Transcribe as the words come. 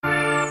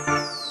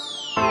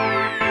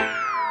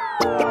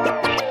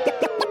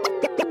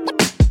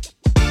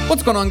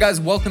What's going on, guys?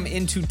 Welcome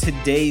into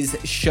today's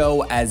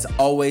show. As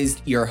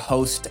always, your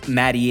host,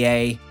 Matty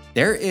A.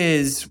 There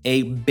is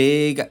a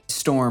big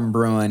storm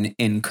brewing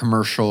in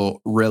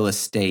commercial real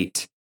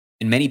estate,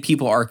 and many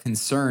people are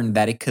concerned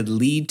that it could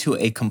lead to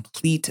a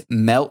complete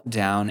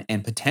meltdown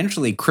and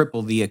potentially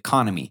cripple the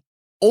economy.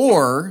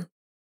 Or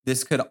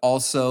this could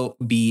also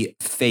be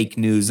fake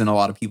news and a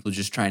lot of people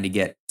just trying to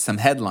get some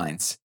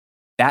headlines.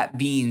 That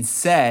being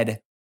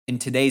said, in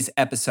today's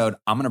episode,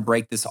 I'm going to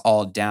break this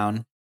all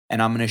down. And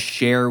I'm going to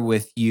share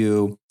with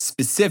you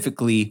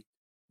specifically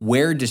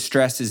where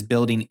distress is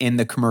building in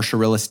the commercial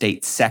real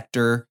estate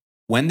sector,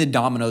 when the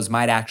dominoes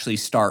might actually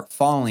start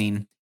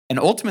falling, and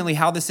ultimately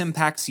how this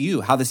impacts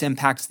you, how this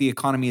impacts the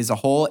economy as a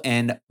whole,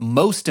 and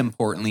most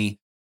importantly,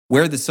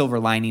 where the silver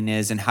lining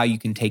is and how you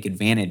can take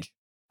advantage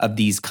of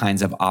these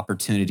kinds of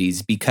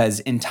opportunities.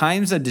 Because in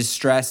times of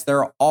distress,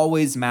 there are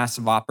always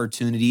massive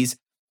opportunities.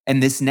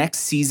 And this next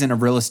season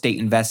of real estate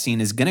investing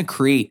is going to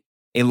create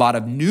a lot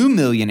of new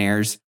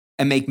millionaires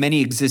and make many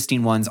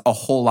existing ones a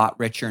whole lot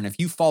richer. And if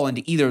you fall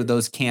into either of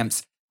those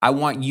camps, I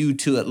want you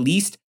to at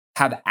least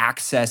have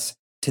access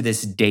to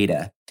this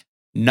data.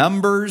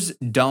 Numbers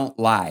don't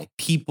lie.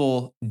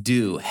 People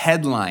do.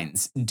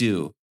 Headlines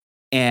do.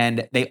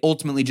 And they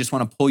ultimately just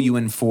want to pull you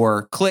in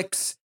for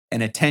clicks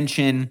and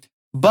attention.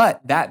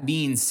 But that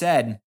being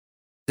said,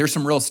 there's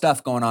some real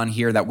stuff going on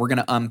here that we're going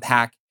to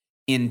unpack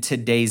in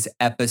today's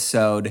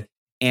episode.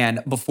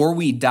 And before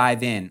we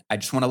dive in, I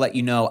just want to let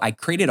you know I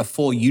created a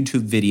full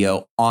YouTube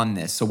video on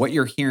this. So what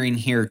you're hearing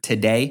here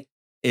today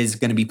is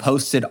going to be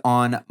posted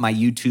on my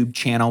YouTube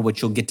channel,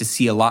 which you'll get to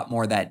see a lot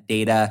more of that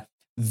data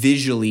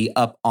visually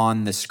up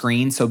on the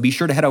screen. So be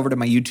sure to head over to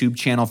my YouTube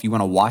channel if you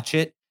want to watch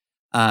it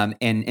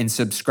and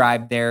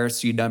subscribe there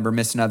so you never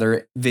miss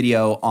another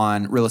video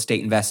on real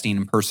estate investing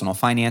and personal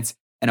finance.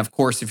 And of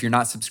course, if you're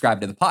not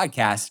subscribed to the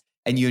podcast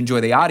and you enjoy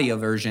the audio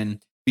version,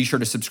 be sure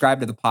to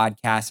subscribe to the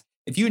podcast.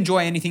 If you enjoy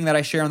anything that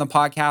I share on the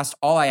podcast,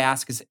 all I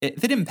ask is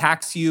if it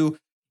impacts you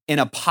in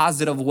a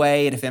positive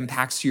way, and if it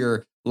impacts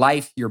your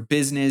life, your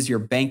business, your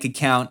bank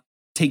account,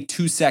 take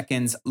 2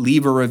 seconds,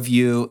 leave a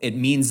review. It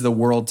means the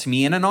world to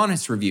me, and an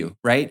honest review,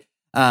 right?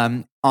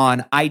 On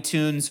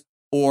iTunes,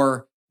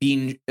 or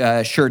being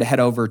sure to head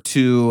over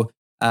to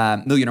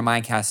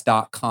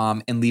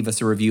millionaireMindcast.com and leave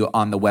us a review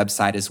on the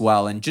website as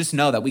well. And just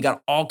know that we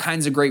got all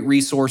kinds of great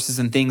resources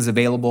and things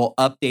available,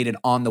 updated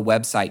on the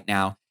website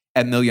now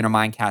at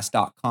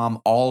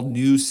millionaireMindcast.com. All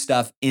new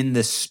stuff in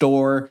the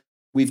store.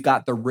 We've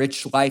got the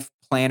Rich Life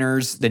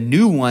Planners, the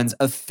new ones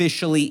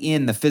officially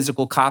in the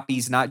physical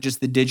copies, not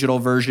just the digital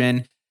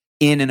version,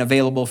 in and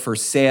available for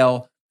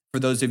sale.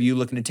 For those of you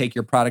looking to take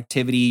your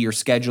productivity, your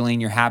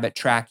scheduling, your habit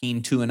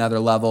tracking to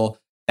another level,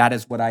 that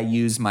is what I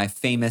use, my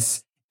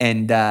famous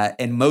and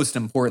most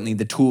importantly,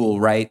 the tool,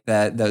 right?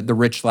 The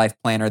Rich Life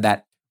Planner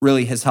that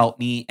really has helped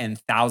me and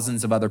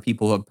thousands of other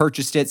people who have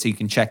purchased it. So you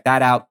can check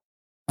that out.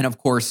 And of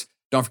course,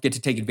 don't forget to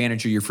take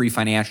advantage of your free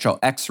financial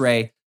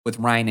x-ray with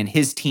Ryan and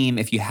his team.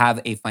 If you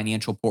have a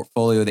financial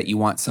portfolio that you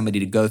want somebody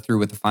to go through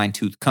with a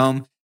fine-tooth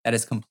comb, that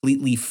is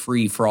completely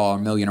free for all our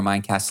Millionaire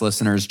Mindcast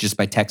listeners just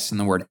by texting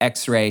the word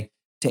x-ray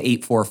to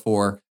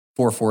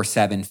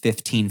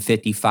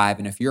 844-447-1555.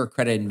 And if you're a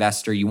credit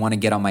investor, you want to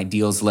get on my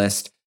deals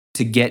list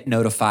to get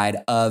notified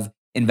of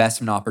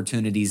investment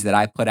opportunities that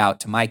I put out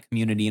to my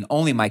community, and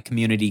only my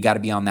community, got to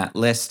be on that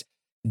list.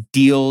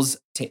 Deals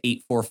to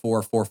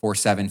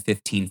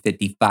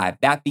 844-447-1555.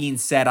 That being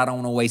said, I don't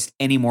want to waste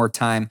any more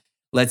time.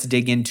 Let's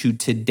dig into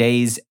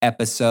today's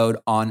episode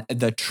on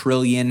the $1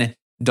 trillion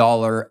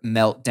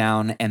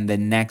meltdown and the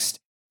next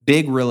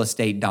big real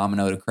estate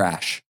domino to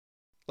crash.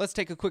 Let's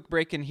take a quick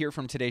break and hear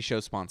from today's show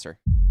sponsor.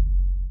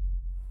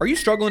 Are you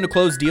struggling to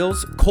close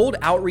deals? Cold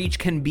outreach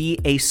can be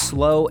a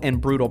slow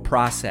and brutal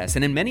process,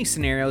 and in many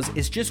scenarios,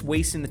 it's just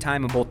wasting the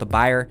time of both the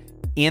buyer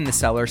and the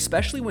seller,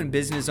 especially when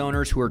business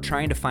owners who are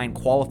trying to find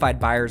qualified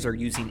buyers are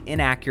using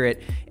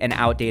inaccurate and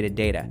outdated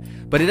data.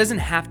 But it doesn't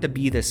have to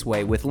be this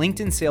way. With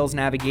LinkedIn Sales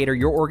Navigator,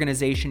 your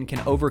organization can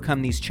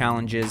overcome these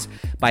challenges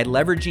by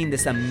leveraging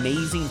this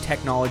amazing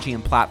technology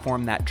and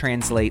platform that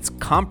translates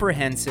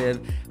comprehensive,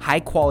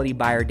 high-quality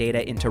buyer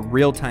data into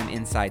real-time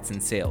insights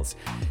in sales.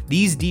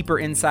 These deeper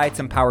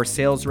insights empower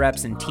sales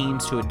reps and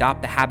teams to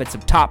adopt the habits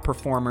of top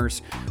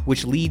performers,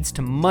 which leads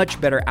to much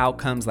better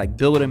outcomes like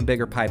building a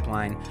bigger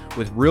pipeline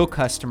with real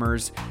customers,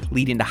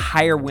 leading to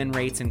higher win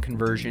rates and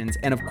conversions,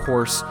 and of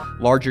course,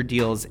 larger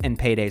deals and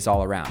paydays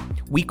all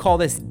around. We call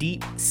this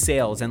deep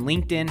sales, and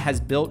LinkedIn has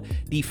built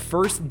the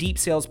first deep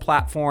sales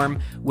platform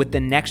with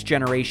the next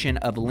generation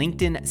of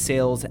LinkedIn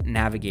Sales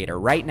Navigator.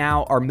 Right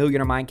now, our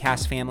Millionaire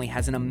Mindcast family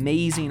has an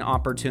amazing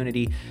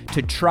opportunity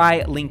to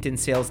try LinkedIn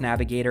Sales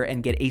Navigator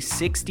and get a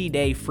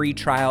 60-day free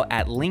trial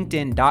at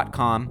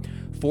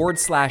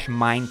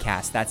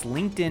linkedin.com/Mindcast. That's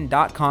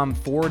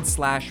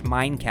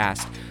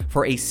linkedin.com/Mindcast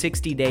for a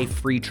 60-day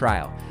free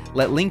trial.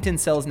 Let LinkedIn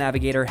Sales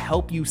Navigator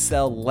help you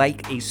sell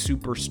like a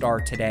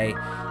superstar today.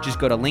 Just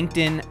go to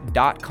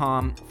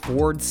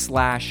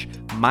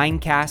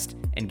linkedin.com/Mindcast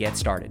and get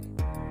started.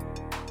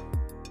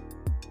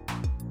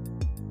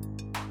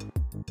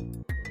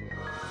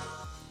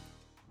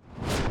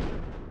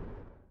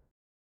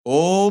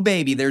 Oh,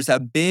 baby, there's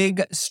a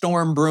big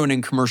storm brewing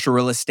in commercial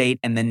real estate,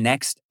 and the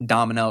next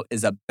domino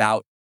is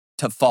about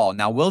to fall.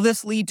 Now, will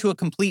this lead to a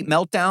complete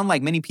meltdown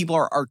like many people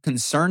are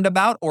concerned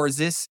about, or is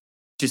this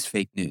just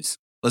fake news?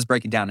 Let's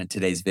break it down in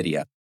today's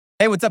video.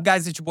 Hey, what's up,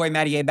 guys? It's your boy,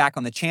 Matty A, back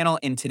on the channel.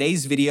 In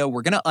today's video,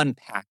 we're going to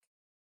unpack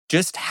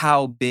just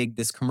how big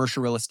this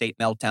commercial real estate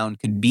meltdown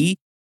could be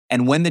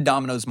and when the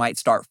dominoes might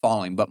start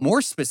falling. But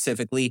more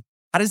specifically,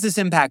 how does this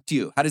impact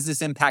you? How does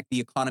this impact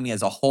the economy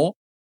as a whole?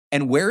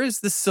 And where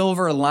is the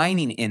silver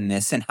lining in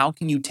this? And how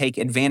can you take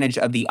advantage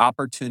of the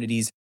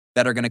opportunities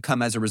that are going to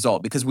come as a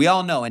result? Because we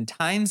all know in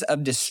times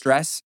of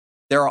distress,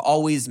 there are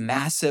always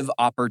massive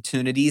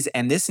opportunities.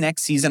 And this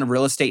next season of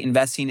real estate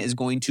investing is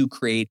going to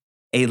create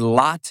a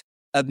lot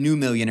of new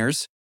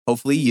millionaires,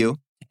 hopefully you,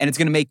 and it's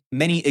going to make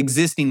many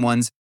existing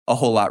ones a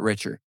whole lot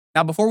richer.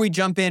 Now, before we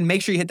jump in,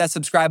 make sure you hit that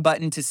subscribe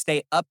button to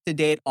stay up to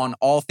date on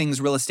all things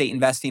real estate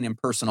investing and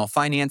personal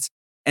finance.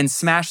 And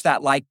smash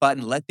that like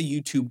button. Let the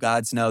YouTube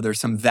gods know there's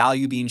some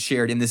value being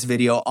shared in this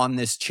video on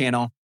this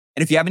channel.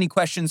 And if you have any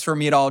questions for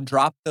me at all,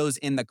 drop those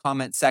in the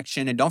comment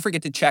section. And don't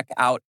forget to check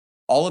out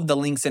all of the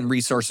links and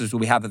resources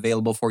we have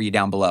available for you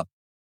down below.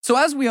 So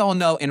as we all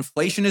know,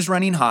 inflation is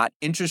running hot.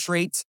 Interest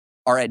rates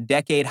are at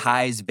decade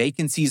highs.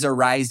 Vacancies are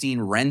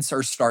rising. Rents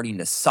are starting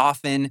to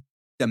soften.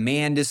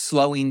 Demand is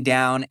slowing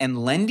down.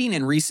 And lending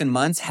in recent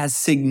months has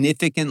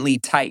significantly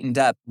tightened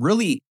up,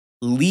 really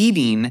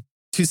leading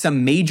to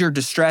some major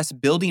distress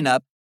building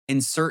up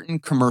in certain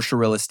commercial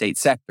real estate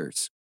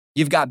sectors.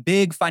 You've got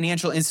big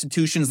financial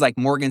institutions like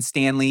Morgan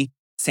Stanley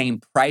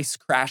saying price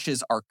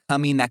crashes are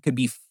coming. That could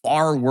be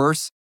far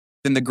worse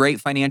than the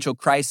great financial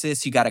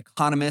crisis. You got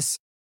economists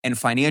and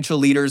financial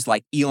leaders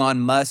like Elon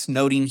Musk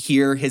noting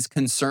here his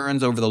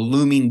concerns over the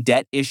looming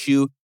debt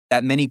issue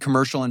that many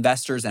commercial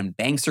investors and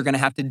banks are going to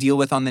have to deal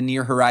with on the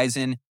near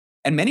horizon.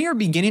 And many are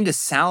beginning to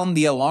sound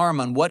the alarm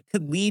on what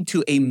could lead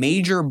to a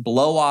major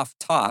blow off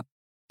top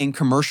in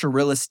commercial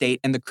real estate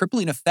and the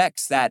crippling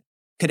effects that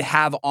could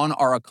have on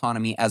our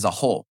economy as a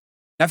whole.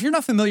 Now, if you're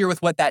not familiar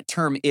with what that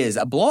term is,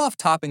 a blow-off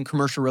top in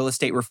commercial real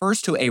estate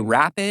refers to a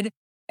rapid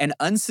and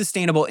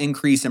unsustainable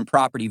increase in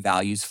property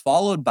values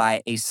followed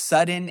by a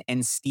sudden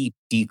and steep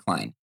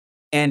decline.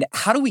 And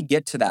how do we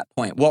get to that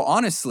point? Well,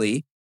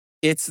 honestly,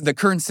 it's the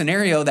current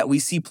scenario that we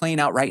see playing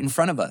out right in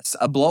front of us.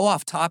 A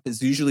blow-off top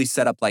is usually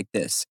set up like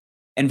this.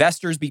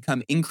 Investors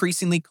become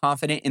increasingly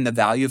confident in the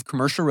value of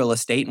commercial real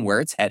estate and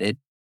where it's headed,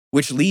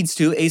 which leads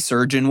to a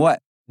surge in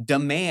what?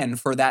 Demand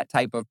for that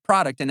type of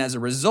product. And as a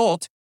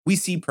result, we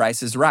see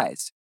prices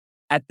rise.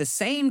 At the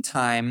same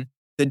time,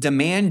 the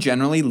demand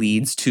generally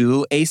leads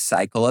to a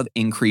cycle of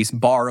increased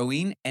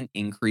borrowing and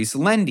increased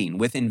lending,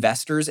 with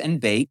investors and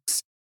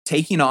banks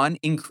taking on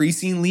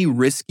increasingly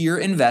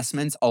riskier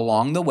investments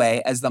along the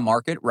way as the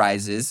market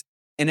rises,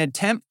 in an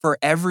attempt for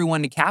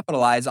everyone to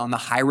capitalize on the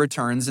high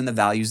returns and the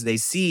values they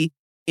see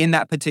in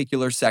that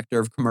particular sector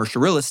of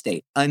commercial real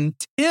estate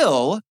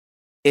until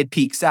it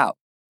peaks out.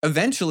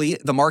 Eventually,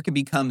 the market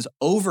becomes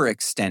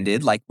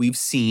overextended like we've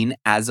seen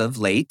as of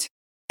late.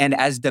 And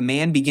as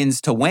demand begins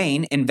to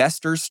wane,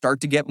 investors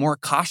start to get more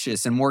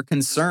cautious and more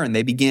concerned.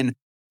 They begin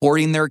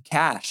hoarding their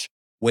cash,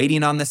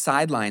 waiting on the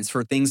sidelines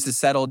for things to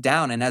settle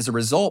down. And as a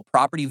result,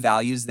 property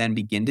values then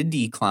begin to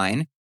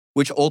decline,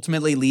 which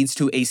ultimately leads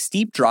to a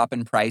steep drop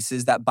in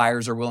prices that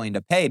buyers are willing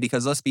to pay.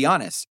 Because let's be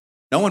honest,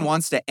 no one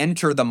wants to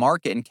enter the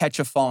market and catch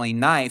a falling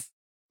knife,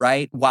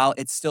 right, while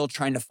it's still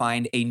trying to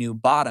find a new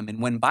bottom.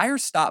 And when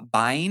buyers stop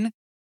buying,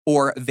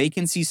 or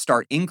vacancies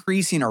start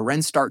increasing, or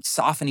rents start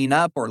softening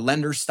up, or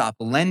lenders stop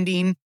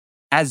lending,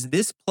 as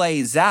this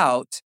plays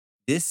out,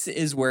 this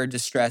is where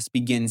distress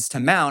begins to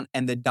mount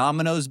and the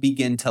dominoes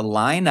begin to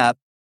line up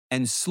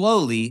and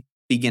slowly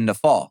begin to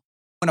fall.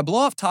 When a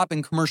blow-off top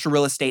in commercial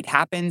real estate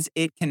happens,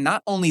 it can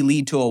not only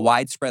lead to a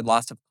widespread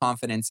loss of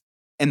confidence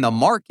in the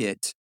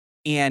market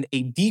and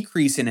a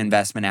decrease in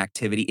investment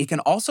activity, it can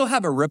also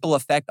have a ripple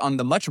effect on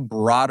the much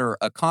broader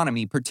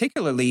economy,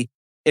 particularly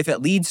if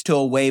it leads to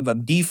a wave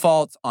of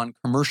defaults on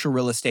commercial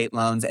real estate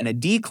loans and a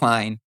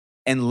decline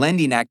in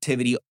lending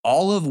activity,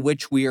 all of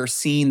which we are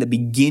seeing the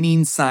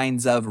beginning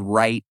signs of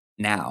right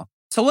now.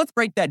 So let's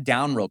break that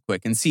down real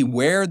quick and see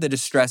where the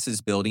distress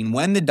is building,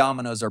 when the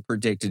dominoes are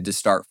predicted to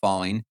start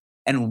falling,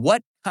 and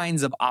what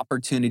kinds of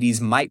opportunities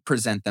might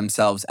present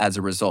themselves as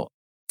a result.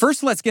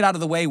 First, let's get out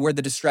of the way where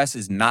the distress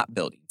is not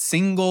building: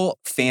 single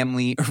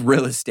family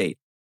real estate.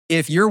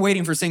 If you're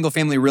waiting for single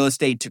family real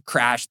estate to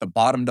crash, the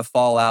bottom to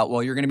fall out,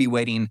 well, you're going to be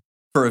waiting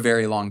for a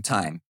very long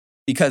time.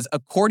 Because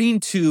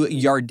according to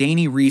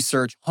Yardeni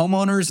Research,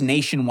 homeowners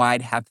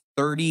nationwide have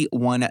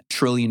 $31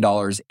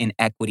 trillion in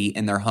equity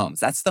in their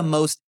homes. That's the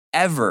most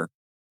ever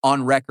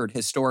on record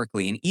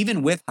historically. And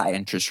even with high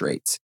interest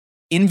rates,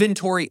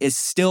 inventory is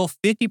still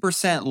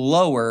 50%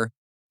 lower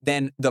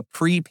than the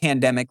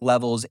pre-pandemic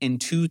levels in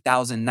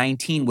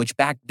 2019, which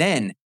back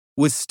then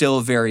was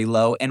still very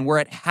low, and we're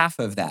at half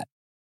of that.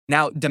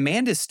 Now,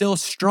 demand is still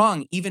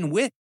strong even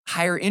with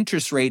higher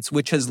interest rates,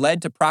 which has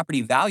led to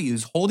property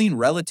values holding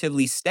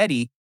relatively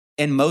steady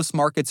in most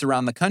markets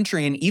around the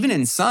country, and even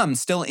in some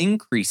still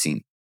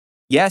increasing.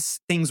 Yes,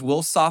 things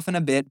will soften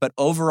a bit, but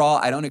overall,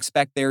 I don't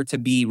expect there to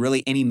be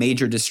really any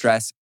major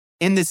distress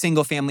in the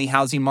single family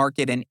housing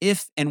market. And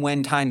if and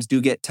when times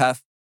do get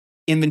tough,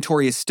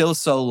 inventory is still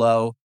so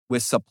low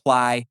with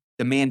supply.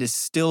 Demand is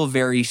still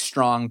very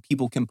strong.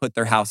 People can put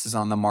their houses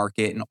on the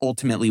market and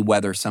ultimately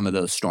weather some of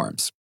those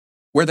storms.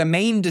 Where the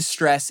main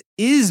distress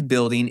is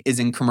building is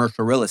in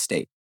commercial real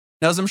estate.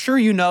 Now, as I'm sure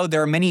you know,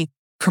 there are many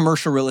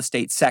commercial real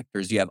estate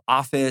sectors. You have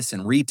office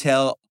and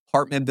retail,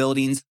 apartment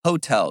buildings,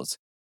 hotels,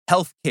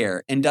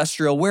 healthcare,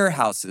 industrial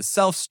warehouses,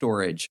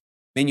 self-storage,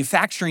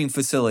 manufacturing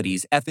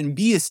facilities,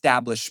 F&B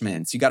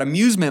establishments. You got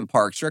amusement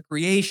parks,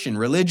 recreation,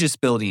 religious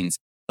buildings.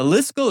 The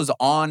list goes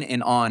on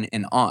and on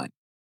and on.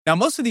 Now,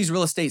 most of these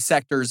real estate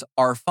sectors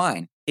are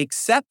fine,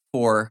 except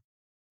for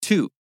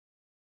two.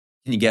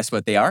 Can you guess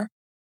what they are?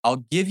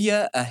 I'll give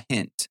you a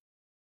hint.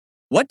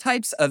 What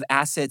types of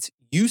assets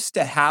used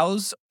to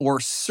house or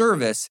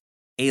service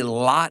a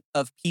lot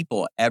of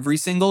people every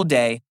single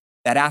day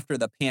that after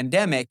the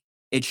pandemic,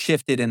 it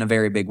shifted in a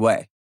very big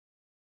way?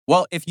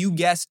 Well, if you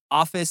guessed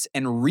office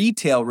and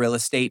retail real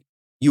estate,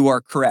 you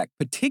are correct.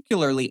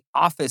 Particularly,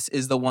 office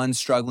is the one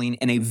struggling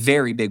in a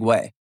very big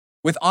way.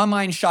 With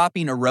online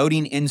shopping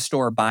eroding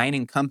in-store buying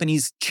and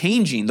companies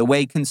changing the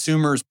way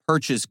consumers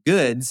purchase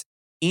goods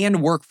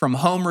and work from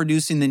home,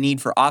 reducing the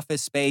need for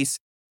office space,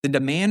 the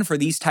demand for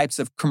these types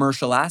of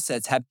commercial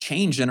assets have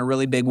changed in a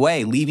really big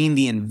way, leaving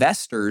the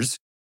investors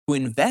who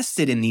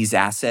invested in these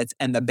assets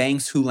and the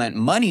banks who lent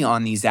money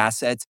on these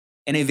assets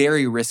in a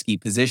very risky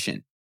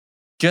position.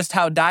 Just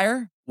how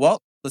dire?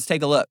 Well, let's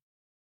take a look.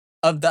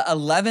 Of the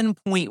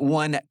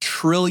 $11.1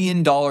 trillion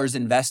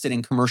invested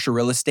in commercial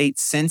real estate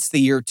since the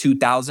year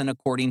 2000,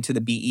 according to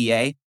the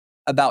BEA,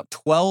 about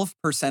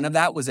 12% of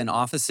that was in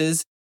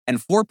offices and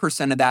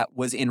 4% of that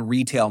was in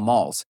retail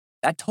malls.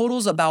 That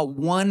totals about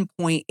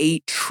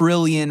 $1.8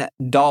 trillion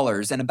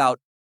and about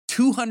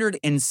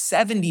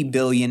 $270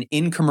 billion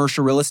in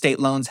commercial real estate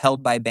loans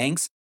held by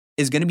banks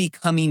is going to be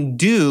coming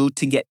due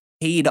to get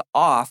paid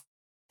off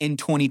in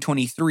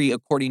 2023,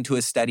 according to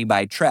a study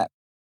by TREP.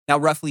 Now,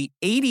 roughly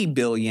 $80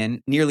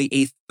 billion, nearly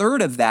a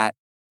third of that,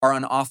 are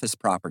on office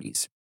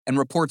properties. And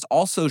reports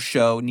also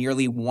show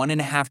nearly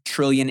 $1.5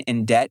 trillion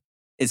in debt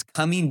is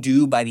coming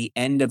due by the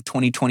end of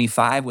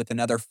 2025, with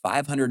another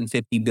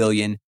 $550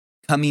 billion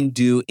coming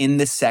due in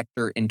the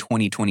sector in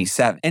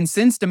 2027. And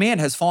since demand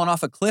has fallen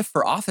off a cliff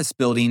for office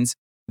buildings,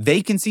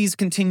 vacancies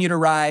continue to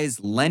rise,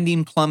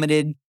 lending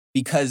plummeted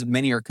because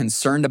many are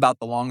concerned about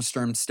the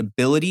long-term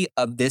stability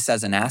of this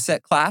as an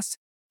asset class.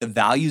 The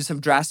values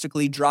have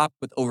drastically dropped,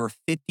 with over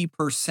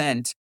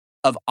 50%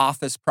 of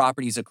office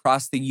properties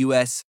across the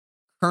U.S.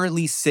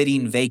 currently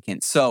sitting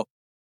vacant. So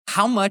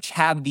how much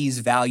have these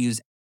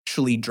values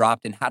actually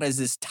dropped, and how does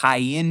this tie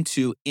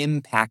into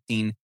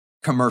impacting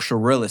commercial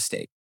real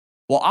estate?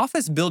 Well,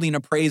 office building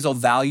appraisal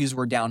values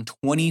were down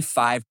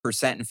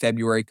 25% in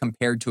February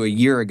compared to a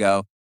year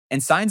ago,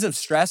 and signs of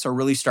stress are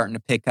really starting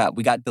to pick up.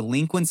 We got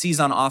delinquencies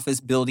on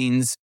office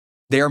buildings,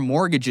 their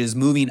mortgages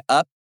moving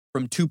up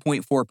from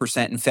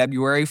 2.4% in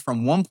February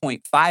from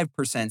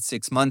 1.5%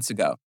 6 months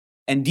ago.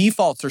 And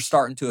defaults are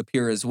starting to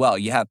appear as well.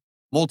 You have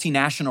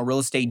multinational real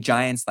estate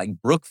giants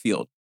like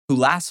Brookfield, who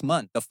last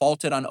month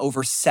defaulted on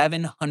over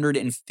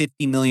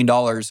 $750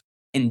 million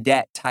in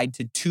debt tied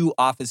to 2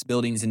 office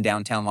buildings in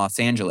downtown Los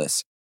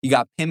Angeles. You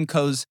got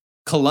PIMCO's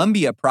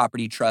Columbia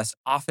Property Trust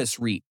Office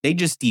REIT. They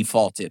just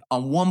defaulted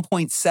on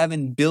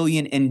 $1.7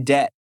 billion in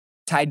debt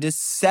tied to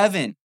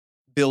 7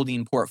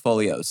 building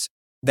portfolios.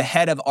 The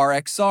head of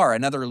RXR,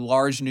 another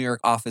large New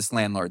York office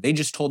landlord, they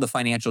just told the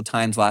Financial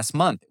Times last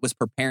month it was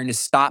preparing to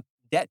stop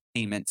debt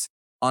payments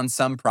on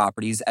some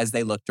properties as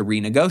they look to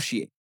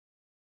renegotiate.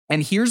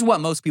 And here's what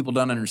most people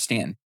don't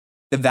understand.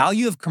 The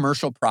value of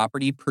commercial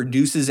property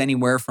produces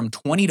anywhere from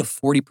 20 to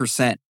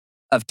 40%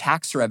 of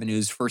tax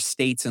revenues for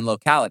states and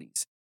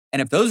localities.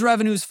 And if those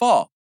revenues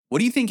fall, what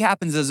do you think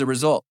happens as a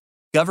result?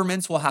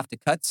 Governments will have to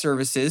cut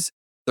services,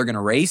 they're going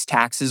to raise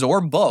taxes, or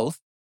both,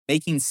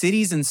 making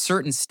cities in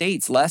certain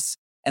states less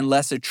and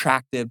less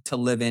attractive to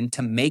live in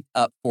to make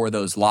up for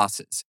those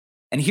losses.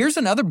 And here's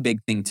another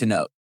big thing to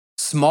note.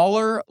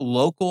 Smaller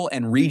local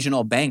and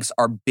regional banks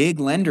are big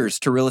lenders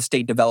to real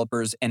estate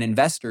developers and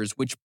investors,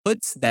 which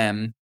puts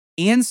them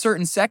and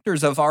certain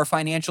sectors of our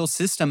financial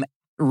system at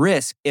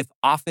risk if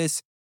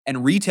office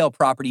and retail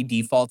property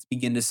defaults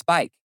begin to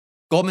spike.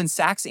 Goldman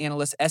Sachs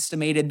analysts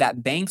estimated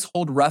that banks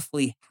hold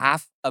roughly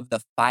half of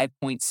the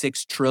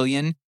 $5.6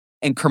 trillion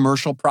in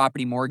commercial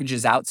property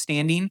mortgages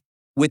outstanding,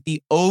 with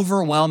the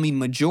overwhelming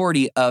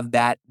majority of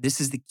that, this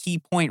is the key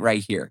point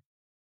right here,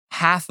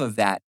 half of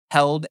that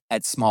held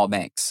at small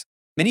banks.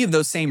 Many of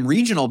those same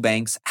regional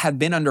banks have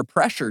been under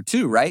pressure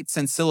too, right?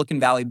 Since Silicon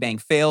Valley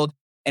Bank failed,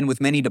 and with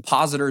many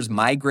depositors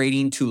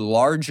migrating to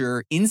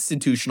larger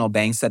institutional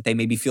banks that they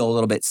maybe feel a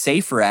little bit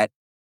safer at,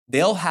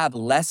 they'll have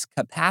less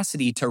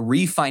capacity to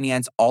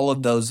refinance all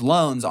of those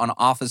loans on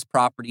office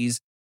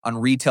properties, on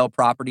retail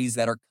properties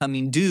that are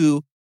coming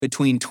due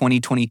between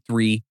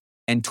 2023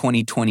 and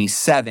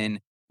 2027,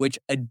 which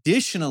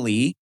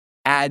additionally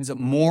adds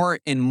more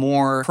and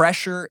more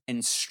pressure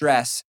and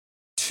stress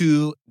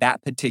to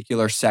that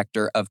particular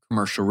sector of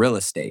commercial real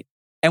estate.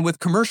 And with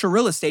commercial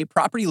real estate,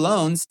 property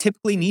loans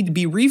typically need to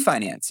be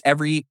refinanced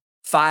every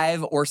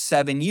 5 or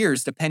 7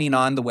 years, depending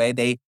on the way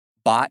they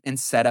bought and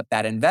set up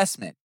that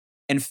investment.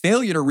 And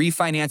failure to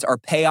refinance or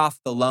pay off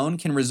the loan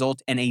can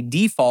result in a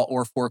default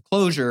or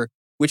foreclosure,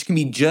 which can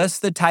be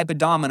just the type of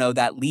domino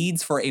that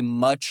leads for a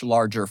much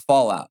larger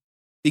fallout.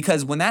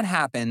 Because when that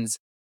happens,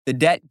 the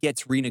debt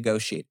gets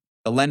renegotiated.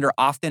 The lender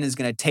often is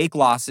going to take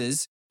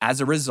losses as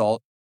a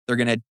result. They're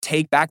going to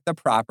take back the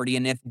property.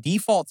 And if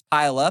defaults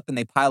pile up and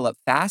they pile up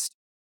fast,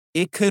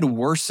 it could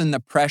worsen the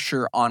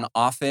pressure on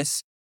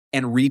office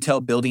and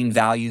retail building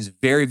values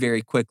very,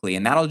 very quickly.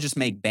 And that'll just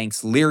make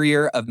banks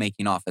leerier of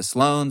making office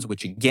loans,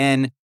 which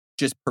again,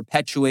 just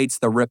perpetuates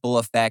the ripple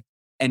effect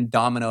and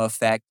domino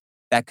effect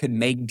that could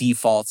make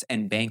defaults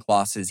and bank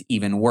losses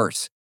even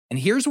worse. And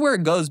here's where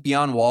it goes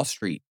beyond Wall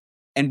Street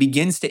and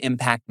begins to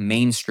impact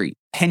Main Street,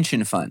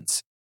 pension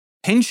funds.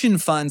 Pension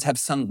funds have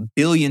sunk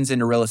billions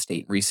into real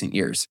estate in recent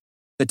years.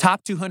 The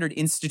top 200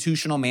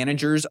 institutional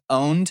managers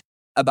owned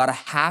about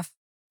 $500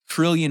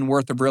 billion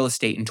worth of real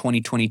estate in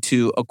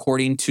 2022,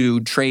 according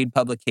to trade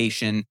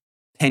publication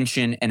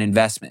Pension and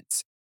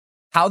Investments.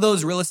 How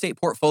those real estate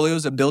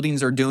portfolios of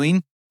buildings are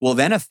doing will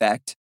then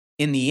affect,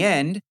 in the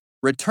end,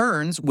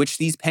 returns which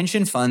these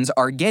pension funds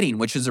are getting,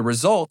 which as a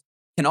result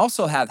can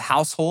also have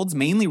households,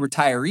 mainly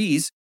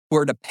retirees, who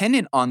are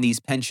dependent on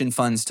these pension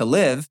funds to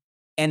live.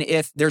 And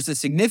if there's a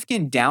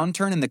significant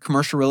downturn in the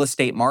commercial real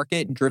estate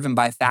market driven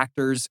by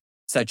factors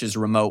such as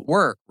remote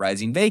work,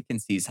 rising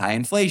vacancies, high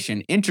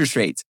inflation, interest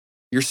rates,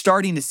 you're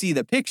starting to see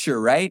the picture,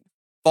 right?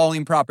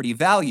 Falling property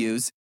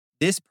values.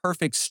 This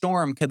perfect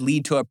storm could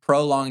lead to a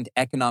prolonged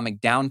economic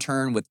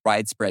downturn with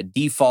widespread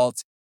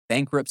defaults,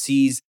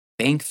 bankruptcies,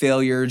 bank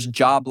failures,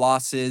 job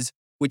losses,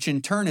 which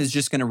in turn is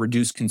just going to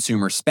reduce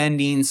consumer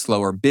spending,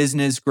 slower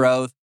business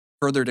growth,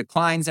 further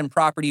declines in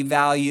property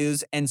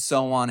values, and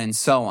so on and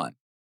so on.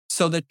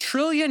 So the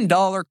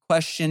trillion-dollar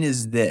question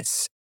is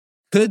this: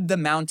 could the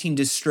mounting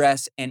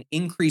distress and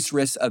increased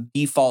risk of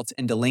defaults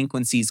and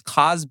delinquencies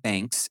cause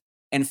banks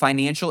and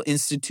financial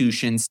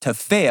institutions to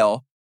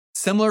fail,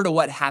 similar to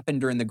what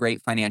happened during the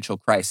Great Financial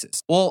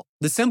Crisis? Well,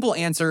 the simple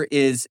answer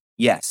is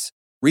yes.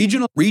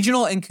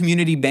 Regional and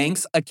community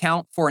banks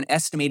account for an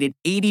estimated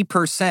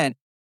 80%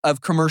 of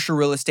commercial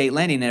real estate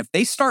lending. And if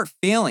they start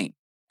failing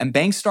and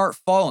banks start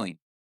falling,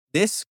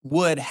 this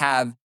would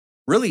have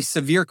really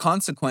severe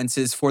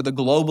consequences for the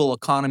global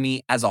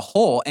economy as a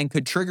whole and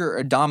could trigger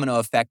a domino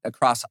effect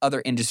across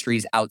other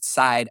industries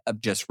outside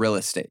of just real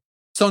estate.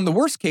 So in the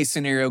worst case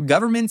scenario,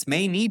 governments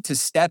may need to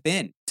step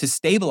in to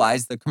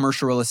stabilize the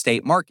commercial real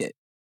estate market,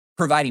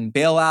 providing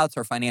bailouts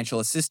or financial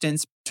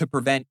assistance to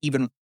prevent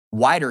even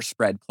wider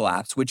spread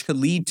collapse, which could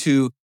lead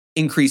to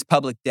increased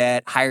public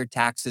debt, higher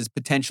taxes,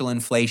 potential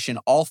inflation,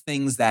 all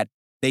things that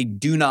they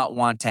do not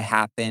want to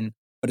happen.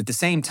 But at the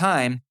same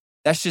time,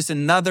 that's just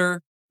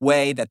another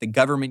way that the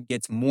government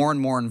gets more and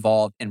more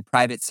involved in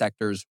private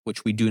sectors,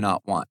 which we do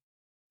not want.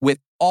 With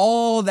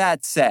all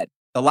that said,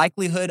 the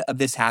likelihood of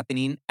this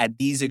happening at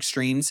these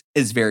extremes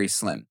is very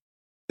slim.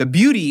 The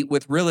beauty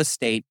with real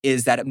estate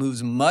is that it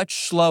moves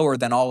much slower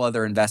than all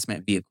other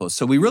investment vehicles.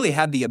 So we really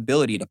have the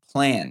ability to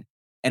plan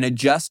and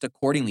adjust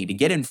accordingly to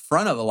get in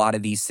front of a lot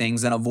of these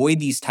things and avoid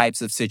these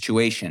types of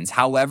situations.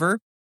 However,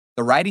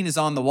 the writing is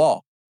on the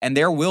wall, and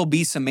there will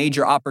be some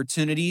major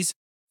opportunities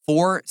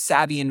for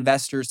savvy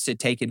investors to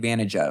take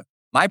advantage of.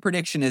 My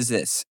prediction is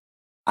this: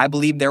 I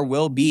believe there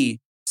will be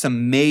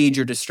some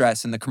major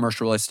distress in the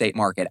commercial real estate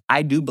market.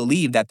 I do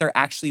believe that there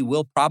actually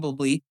will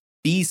probably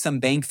be some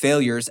bank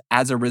failures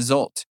as a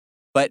result,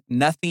 but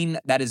nothing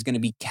that is going to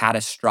be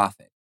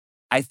catastrophic.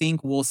 I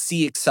think we'll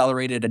see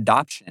accelerated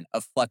adoption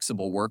of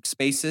flexible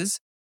workspaces,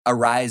 a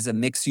rise of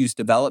mixed-use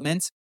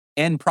developments,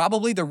 and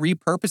probably the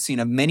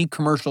repurposing of many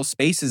commercial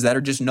spaces that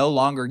are just no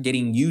longer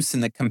getting use in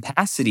the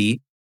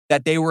capacity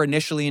that they were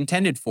initially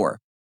intended for.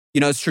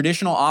 As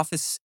traditional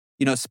office,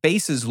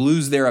 spaces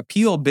lose their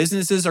appeal,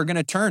 businesses are going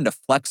to turn to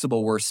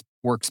flexible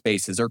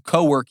workspaces or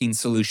co-working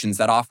solutions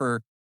that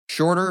offer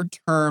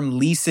shorter-term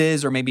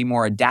leases or maybe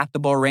more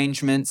adaptable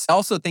arrangements. I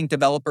also think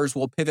developers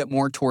will pivot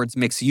more towards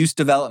mixed-use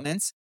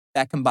developments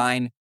that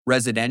combine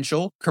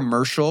residential,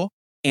 commercial,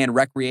 and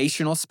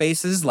recreational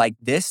spaces like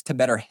this to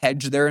better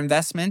hedge their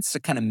investments, to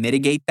kind of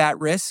mitigate that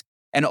risk,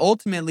 and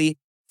ultimately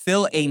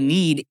fill a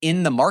need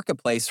in the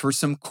marketplace for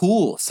some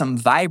cool, some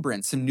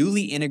vibrant, some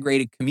newly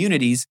integrated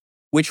communities,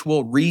 which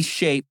will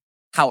reshape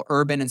how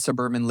urban and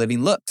suburban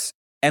living looks.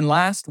 And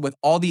last, with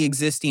all the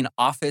existing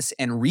office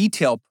and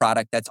retail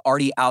product that's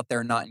already out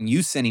there, not in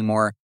use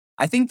anymore,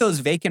 I think those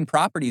vacant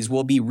properties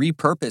will be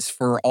repurposed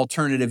for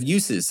alternative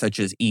uses such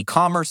as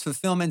e-commerce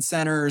fulfillment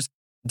centers,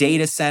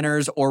 data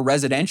centers, or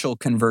residential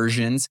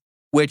conversions,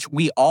 which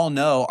we all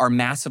know are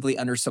massively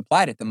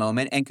undersupplied at the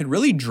moment and could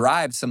really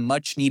drive some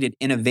much needed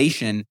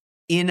innovation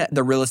in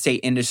the real estate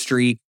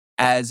industry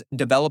as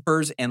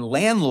developers and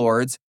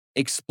landlords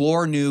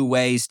explore new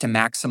ways to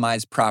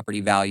maximize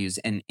property values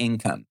and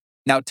income.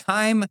 Now,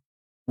 time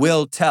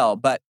will tell,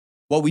 but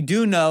what we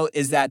do know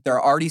is that there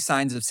are already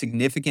signs of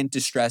significant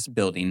distress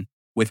building.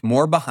 with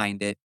more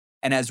behind it.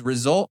 And as a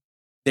result,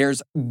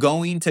 there's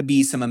going to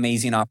be some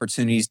amazing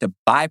opportunities to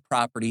buy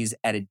properties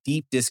at a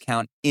deep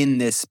discount in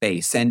this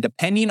space. And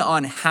depending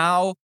on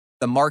how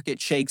the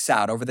market shakes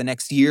out over the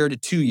next year to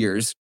 2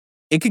 years,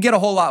 it could get a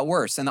whole lot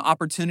worse. And the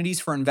opportunities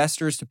for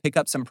investors to pick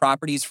up some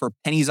properties for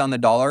pennies on the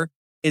dollar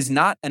is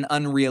not an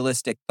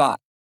unrealistic thought.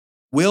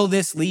 Will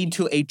this lead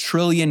to a $1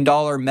 trillion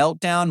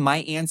meltdown? My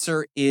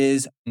answer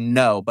is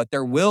no, but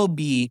there will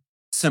be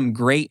some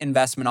great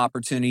investment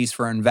opportunities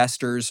for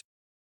investors,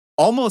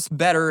 almost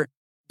better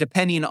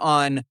depending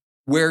on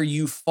where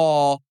you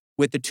fall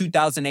with the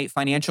 2008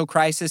 financial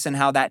crisis and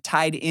how that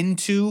tied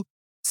into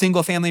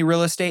single family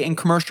real estate and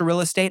commercial real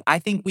estate. I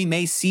think we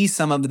may see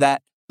some of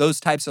those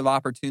types of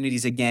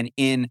opportunities again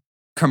in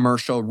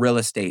commercial real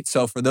estate.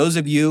 So for those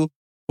of you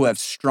who have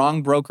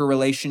strong broker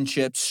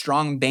relationships,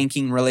 strong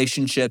banking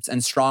relationships,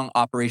 and strong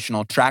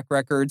operational track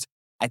records,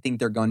 I think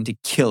they're going to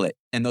kill it.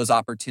 And those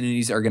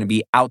opportunities are going to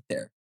be out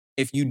there.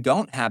 If you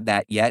don't have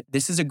that yet,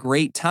 this is a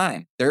great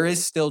time. There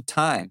is still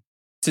time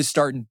to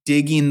start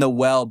digging the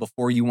well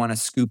before you want to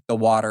scoop the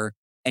water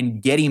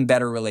and getting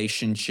better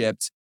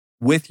relationships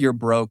with your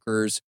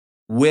brokers,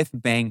 with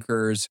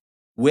bankers,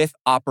 with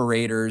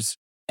operators.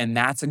 And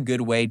that's a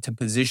good way to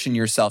position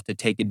yourself to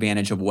take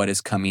advantage of what is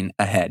coming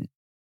ahead.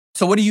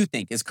 So what do you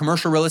think? Is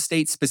commercial real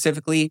estate,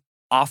 specifically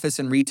office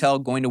and retail,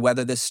 going to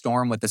weather this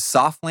storm with a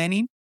soft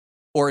landing?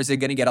 Or is it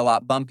going to get a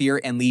lot bumpier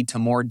and lead to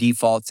more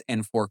defaults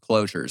and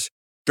foreclosures?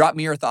 Drop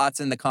me your thoughts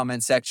in the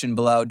comment section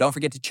below. Don't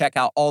forget to check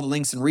out all the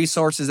links and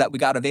resources that we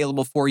got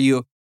available for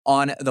you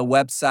on the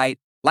website.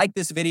 Like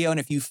this video, and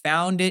if you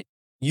found it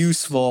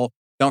useful,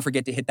 don't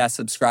forget to hit that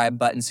subscribe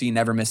button so you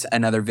never miss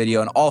another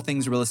video on all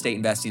things real estate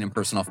investing and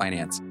personal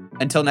finance.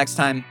 Until next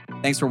time,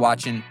 thanks for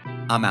watching.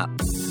 I'm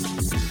out.